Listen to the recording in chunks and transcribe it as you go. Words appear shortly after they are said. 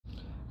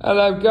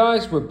Hello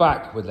guys, we're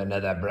back with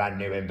another brand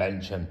new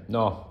invention.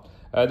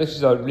 This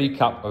is a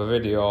recap of a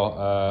video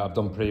I've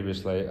done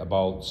previously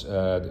about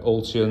the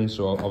Ultion.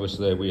 So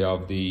obviously we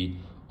have the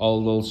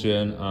old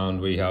Ultion and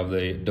we have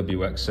the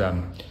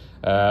WXM.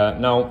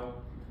 Now,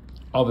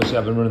 obviously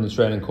I've been running the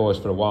training course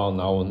for a while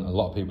now, and a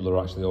lot of people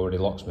are actually already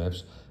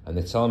locksmiths, and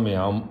they're telling me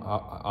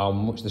how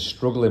much they're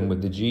struggling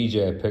with the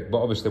GJ pick.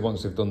 But obviously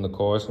once they've done the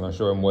course and I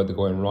show them where they're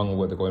going wrong and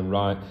where they're going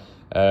right,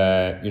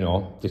 you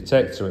know, they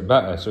take to it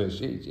better. So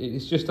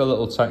it's just a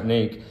little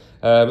technique.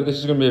 But this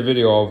is going to be a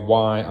video of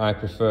why I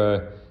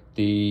prefer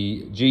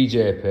the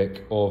GJ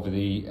pick over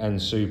the N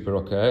Super,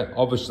 okay?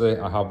 Obviously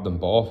I have them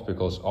both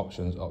because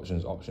options.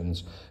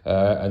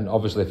 And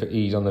obviously for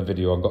ease on the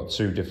video, I've got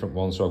two different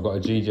ones. So I've got a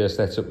GJ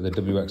setup with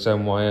the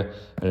WXM wire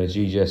and a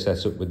GJ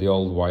setup with the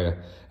old wire.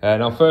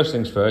 Now first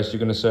things first, you're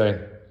going to say,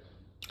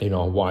 you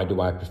know, why do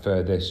I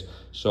prefer this?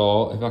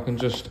 So if I can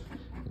just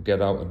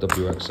get out a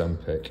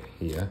WXM pick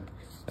here.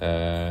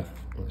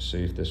 Let's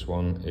see if this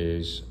one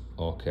is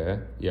okay.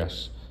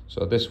 Yes,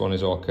 so this one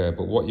is okay,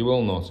 but what you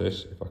will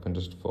notice, if I can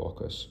just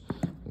focus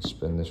and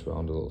spin this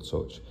round a little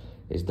touch,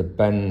 is the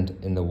bend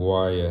in the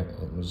wire.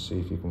 Let me see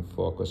if you can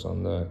focus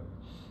on there.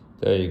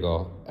 There you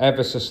go,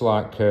 ever so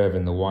slight curve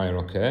in the wire,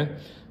 okay?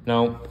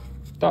 Now,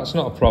 that's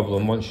not a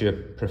problem once you're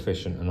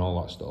proficient and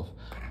all that stuff.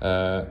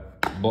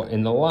 But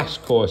in the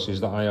last courses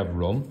that I have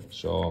run,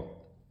 so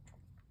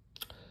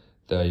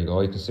there you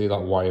go, you can see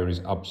that wire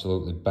is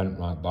absolutely bent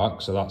right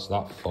back, so that's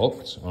that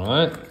fucked, all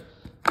right?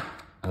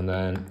 And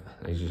then,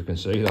 as you can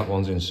see, that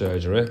one's in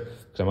surgery,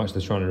 because I'm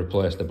actually trying to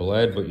replace the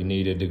blade, but you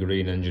need a degree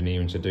in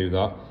engineering to do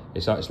that.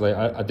 It's actually,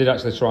 I did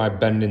actually try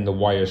bending the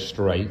wire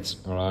straight,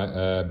 all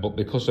right? But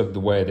because of the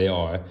way they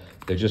are,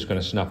 they're just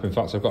gonna snap. In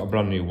fact, I've got a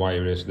brand new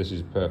wire here, so this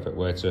is a perfect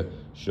way to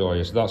show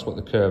you. So that's what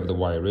the curve of the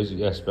wire is.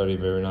 Yes, very,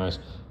 very nice.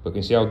 But you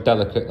can see how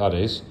delicate that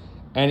is.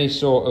 Any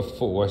sort of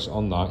force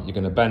on that, you're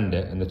going to bend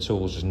it and the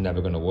tool's just never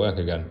going to work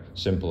again.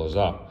 Simple as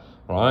that.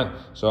 Right?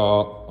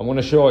 So I'm going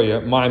to show you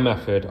my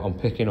method on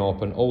picking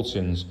open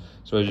Ultions.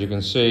 So as you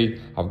can see,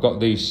 I've got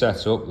these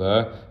set up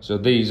there. So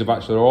these have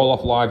actually all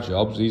off live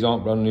jobs. These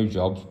aren't brand new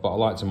jobs, but I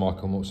like to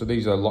mark them up. So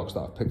these are locks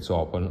that I've picked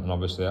open and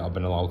obviously I've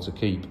been allowed to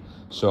keep.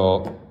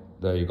 So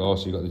there you go.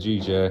 So you've got the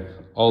GJ,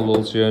 old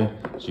Ultion,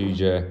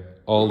 GJ,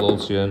 old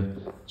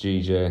Ultion,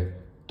 GJ,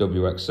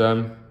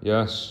 WXM.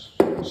 Yes,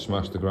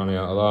 smash the granny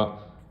out of that.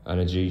 And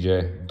a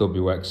GJ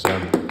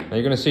WXM. Now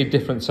you're going to see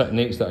different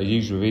techniques that are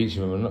used with each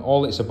of them, and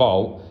all it's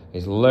about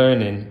is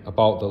learning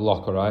about the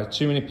lock, all right?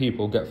 Too many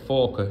people get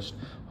focused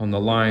on the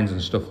lines and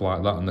stuff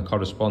like that and the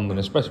corresponding,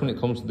 especially when it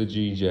comes to the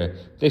GJ.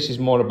 This is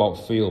more about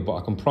feel, but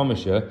I can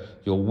promise you,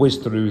 you'll whiz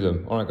through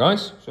them. All right,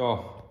 guys?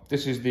 So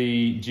this is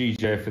the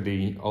GJ for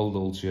the old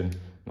Ultion.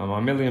 Now my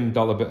 $1 million bit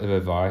of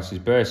advice is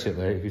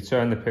basically, if you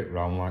turn the pick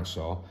round like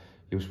so,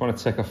 you just want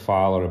to take a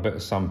file or a bit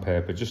of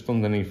sandpaper just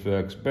underneath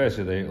there, because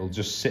basically it'll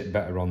just sit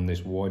better on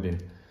this wording.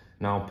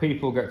 Now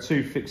people get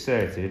too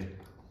fixated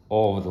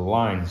over the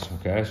lines,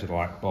 okay? So they're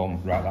like,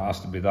 boom, right, that has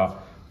to be that.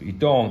 But you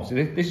don't. So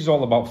this is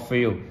all about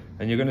feel,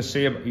 and you're going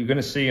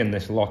to see in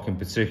this lock in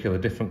particular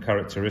different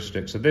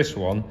characteristics. So this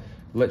one,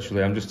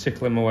 literally, I'm just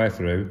tickling my way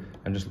through,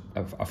 and just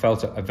I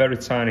felt a very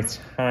tiny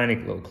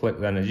little click.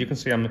 Then, as you can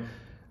see,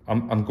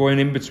 I'm going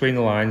in between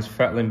the lines,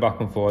 fettling back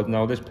and forth.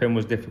 Now this pin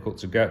was difficult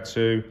to get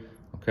to.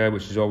 Okay,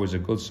 which is always a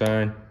good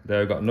sign.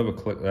 There, I've got another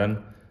click then.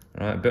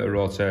 All right, a bit of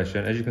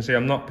rotation. As you can see,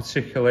 I'm not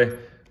particularly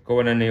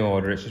going any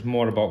order. It's just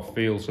more about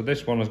feel. So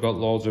this one has got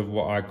loads of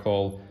what I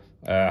call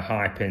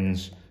high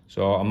pins.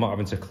 So I'm not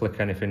having to click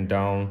anything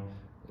down.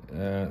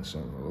 Let's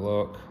have a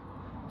look.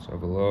 Let's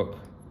have a look.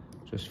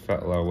 Just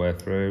fettle our way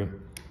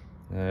through.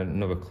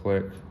 Another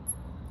click.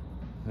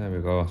 There we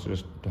go. So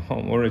just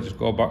don't worry. Just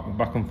go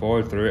back and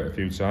forward through it a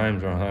few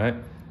times. All right.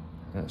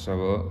 Let's have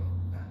a look.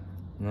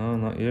 No,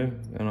 not you.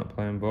 You're not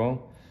playing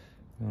ball.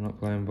 You're not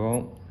playing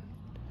ball.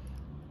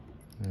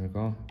 There we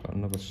go. Got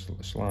another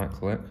slight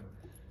click.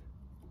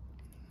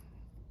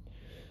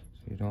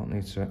 So you don't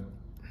need to.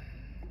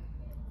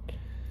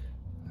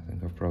 I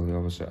think I've probably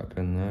overset a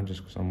pin there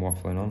just because I'm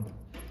waffling on.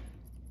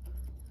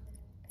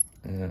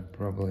 Yeah,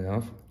 probably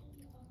have.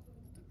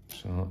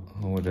 So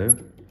all we do,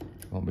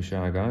 don't be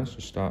shy, guys.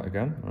 Just start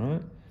again. All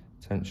right.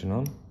 Tension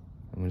on.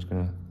 And we're just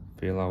gonna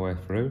feel our way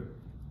through.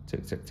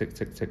 Tick, tick, tick,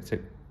 tick, tick,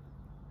 tick.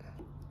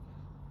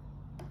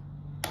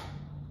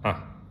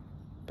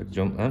 Big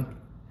jump then.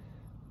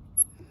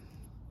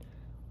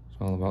 It's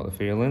all about the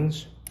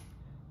feelings.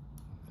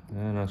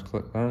 Yeah, nice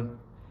click there.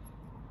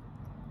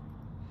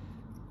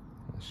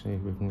 Let's see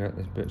if we can get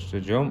this bitch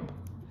to jump.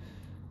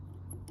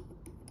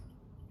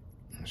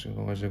 This is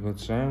always a good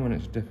sign when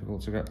it's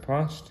difficult to get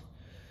past.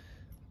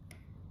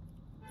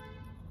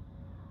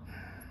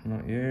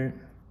 Not you.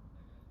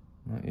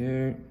 Not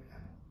you.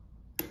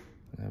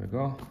 There we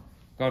go.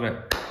 Got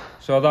it.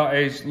 So that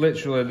is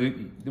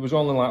literally, there was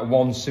only like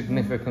one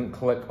significant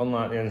click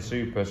unlike the N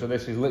Super. So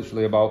this is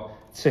literally about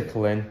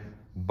tickling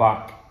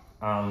back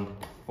and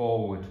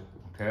forward,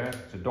 okay?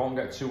 So don't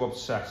get too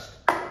obsessed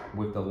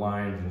with the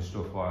lines and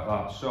stuff like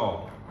that.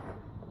 So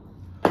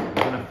we're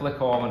gonna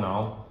flick over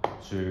now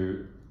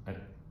to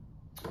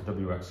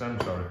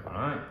WXM, sorry.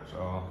 Alright,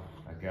 so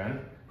again,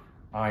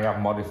 I have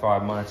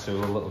modified my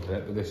tool a little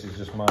bit, but this is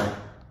just my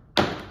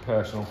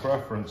personal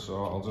preference,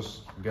 so I'll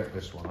just get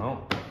this one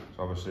out.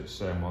 So obviously it's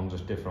the same one,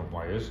 just different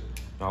wires.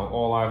 Now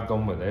all I've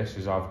done with this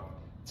is I've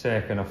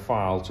taken a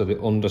file to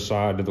the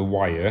underside of the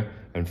wire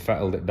and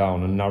fettled it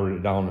down and narrowed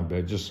it down a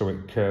bit, just so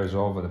it curves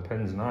over the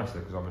pins nicely,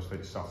 because obviously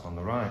it's sat on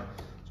the right.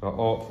 So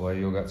hopefully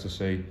you'll get to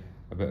see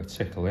a bit of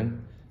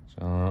tickling.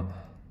 So,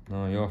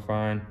 no, you're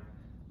fine,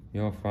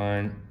 you're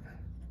fine,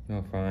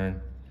 you're fine.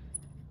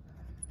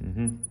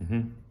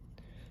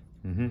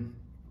 In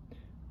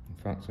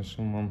fact, there's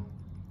someone.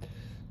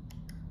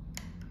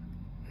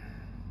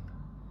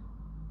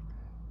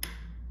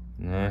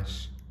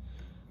 Nice.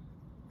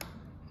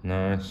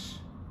 Nice.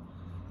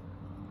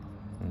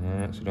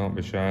 Alright, so don't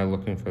be shy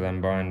looking for them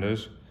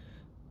binders.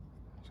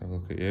 Let's have a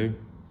look at you.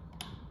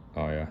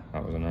 Oh yeah,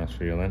 that was a nice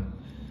feeling.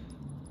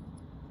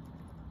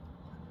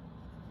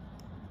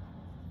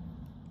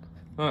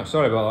 Alright,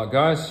 sorry about that,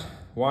 guys.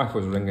 Wife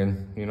was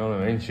ringing, you know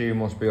what I mean? She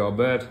must be on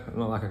bed.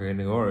 Not like I can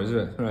ignore her, is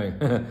it? Right,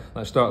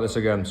 let's start this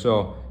again.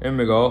 So, in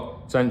we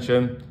go.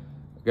 Tension.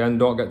 Again,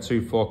 don't get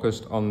too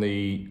focused on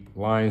the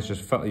lines,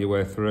 just fettle your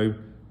way through.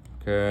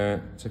 Okay,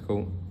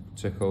 tickle,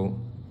 tickle,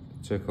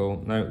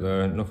 tickle. Now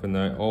there, nothing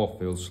there. It all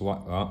feels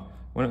slack, that.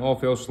 When it all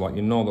feels slack,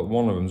 you know that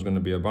one of them is going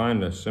to be a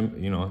binder.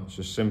 You know, it's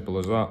as simple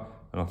as that.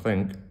 And I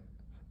think,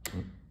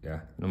 yeah,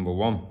 number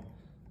 1.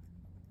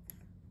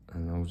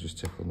 And I'll just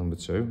tickle number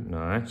 2.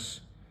 Nice.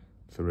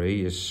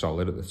 3 is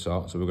solid at the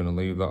top, so we're going to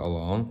leave that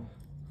alone.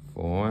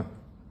 4.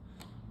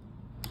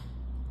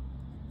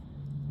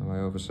 Have I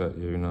overset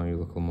you now, you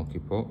little mucky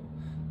pup?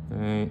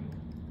 3,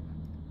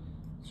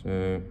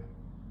 2.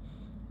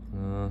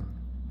 No,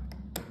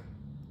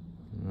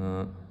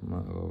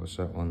 might have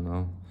overset one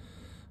now.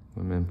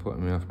 Women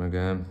putting me off my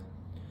game.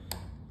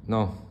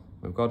 No,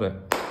 we've got it.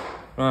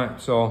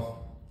 Right, so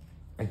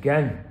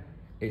again,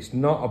 it's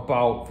not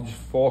about just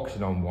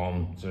focusing on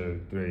 1,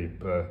 2, 3,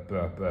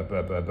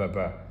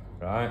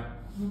 right?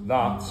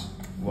 That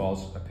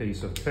was a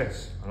piece of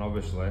piss, and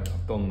obviously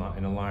I've done that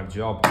in a live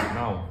job.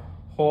 Now,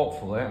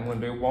 hopefully, I'm going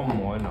to do one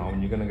more now,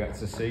 and you're going to get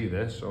to see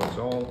this. So it's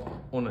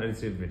all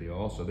unedited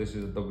video. So this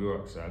is a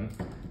WXM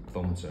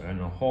thumb turn,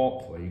 and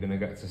hopefully you're going to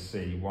get to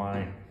see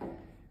why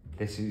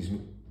this is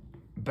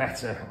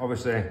better.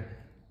 Obviously,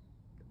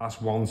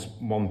 that's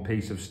one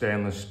piece of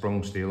stainless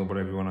sprung steel, or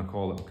whatever you want to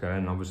call it. Okay,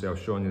 and obviously I've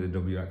shown you the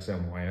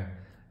WXM wire.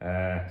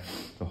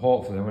 So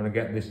hopefully I'm going to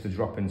get this to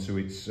drop into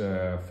its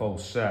full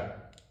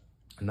set,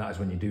 and that is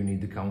when you do need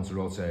the counter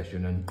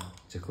rotation and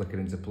to click it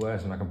into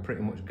place. And I can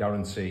pretty much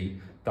guarantee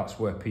that's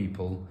where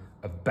people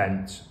have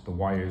bent the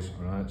wires.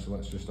 All right, so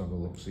let's just have a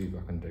look, see if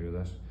I can do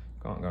this.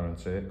 Can't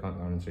guarantee it, can't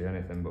guarantee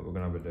anything, but we're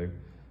gonna have a do.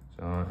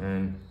 So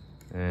in,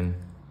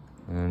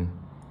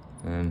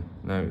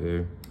 no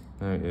you,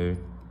 no you.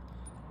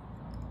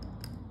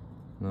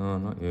 No,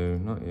 not you,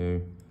 not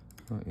you,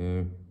 not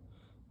you.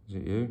 Is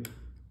it you?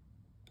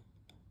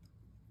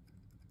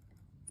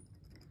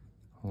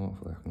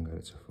 Hopefully I can get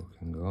it to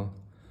fucking go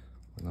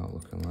without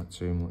looking like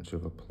too much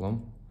of a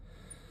plum.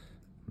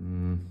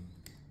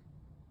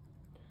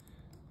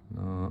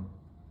 No.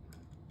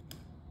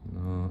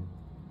 No.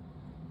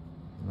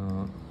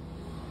 No.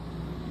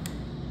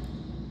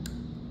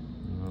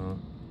 No.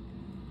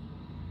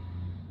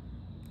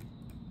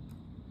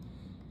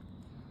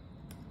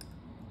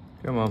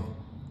 Come on.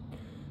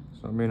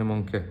 Stop being a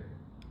monkey.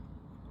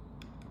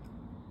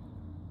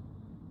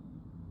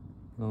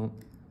 No.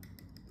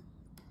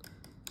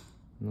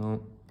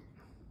 No.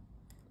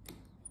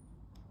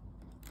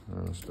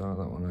 And I'll start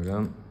that one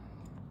again.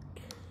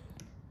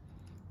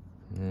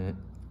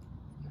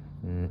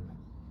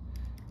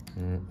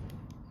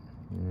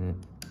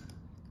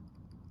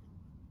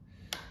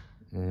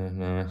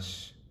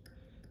 Nice.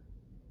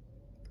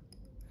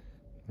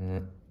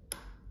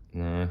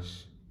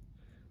 Nice.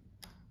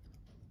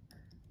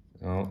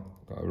 Oh,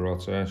 got a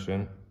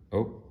rotation.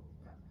 Oh,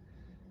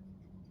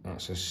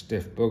 that's a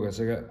stiff bugger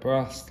to get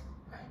past.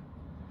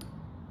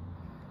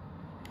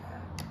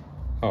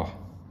 Oh,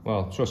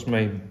 well, trust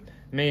me,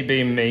 me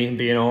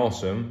being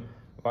awesome,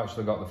 I've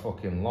actually got the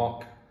fucking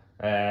lock.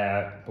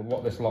 But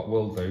what this lock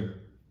will do,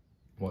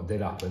 what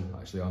did happen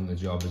actually on the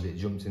job, is it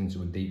jumped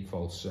into a deep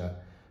false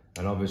set,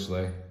 and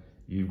obviously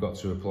you've got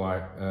to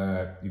apply,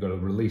 you've got to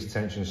release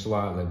tension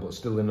slightly, but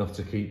still enough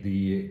to keep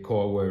the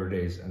core where it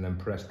is, and then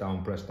press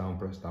down, press down,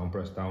 press down,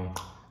 press down,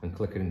 and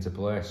click it into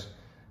place.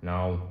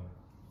 Now,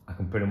 I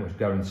can pretty much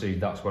guarantee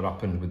that's what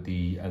happened with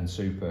the N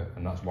Super,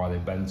 and that's why they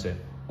bent it.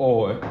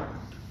 Or,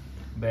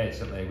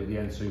 basically, with the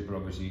N Super,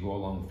 obviously you go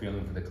along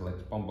feeling for the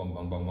clicks, bum, bum,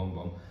 bum, bum, bum,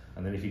 bum,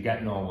 and then if you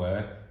get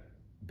nowhere,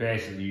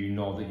 basically you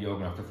know that you're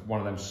gonna have to, one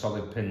of them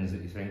solid pins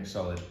that you think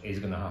solid is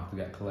gonna have to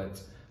get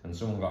clicked, and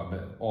someone got a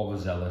bit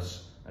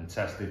overzealous and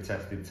tested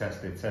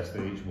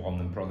each one,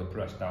 and probably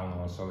pressed down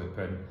on a solid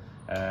pin.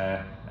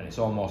 And it's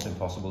almost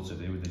impossible to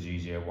do with the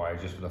GJ wire,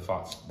 just for the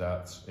fact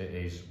that it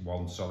is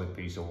one solid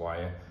piece of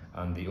wire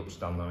and the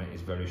upstand on it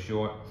is very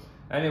short.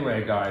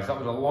 Anyway guys, that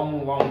was a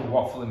long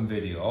waffling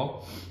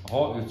video. I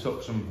hope you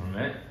took some from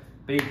it.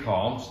 be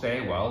calm,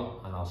 stay well,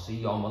 and I'll see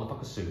you all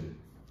motherfuckers soon.